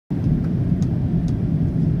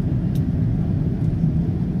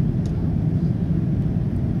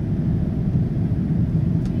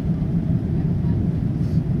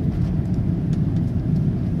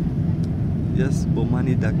famous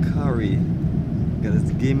Bomani Dakari. Got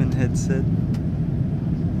his gaming headset,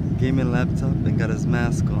 gaming laptop, and got his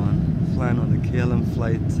mask on. Flying on the KLM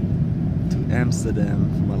flight to Amsterdam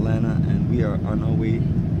from Atlanta, and we are on our way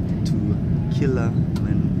to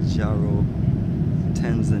Kilimanjaro,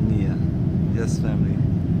 Tanzania. Yes, family.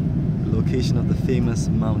 The location of the famous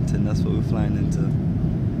mountain. That's what we're flying into.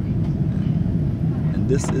 And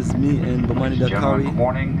this is me and Bomani Dakari. Good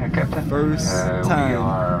morning, Captain. First time. We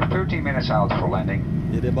are 13 minutes out for landing.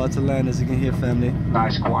 Yeah, they're about to land, as you can hear, family.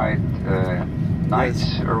 Nice, quiet night,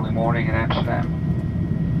 Yes. early morning in Amsterdam.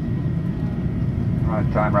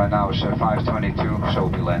 Right, time right now is 5:22, so we'll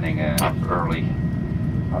be landing early,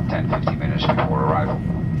 about 10-15 minutes before arrival.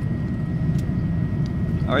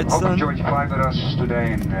 Alright, Hope you son. enjoyed your flight with us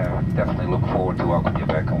today, and definitely look forward to welcome you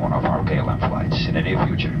back on one of our KLM flights in the near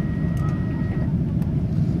future.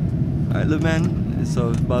 Alright, look, man. So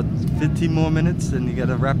about 15 more minutes, and you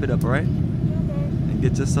gotta wrap it up, alright? And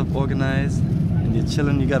get yourself organized. And you're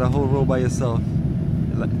chilling. You got a whole row by yourself.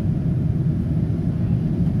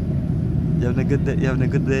 You having a good day? You having a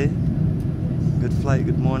good day? Good flight.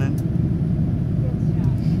 Good morning.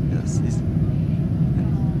 Yes.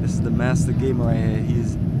 This is the master gamer right here.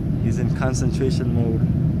 He's in concentration mode.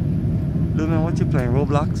 Look, man, what you playing?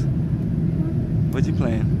 Roblox? What you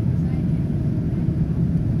playing?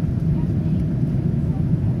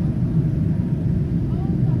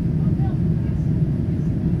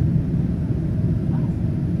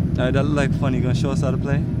 Alright, that look like fun. You gonna show us how to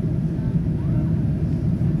play?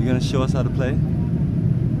 You gonna show us how to play?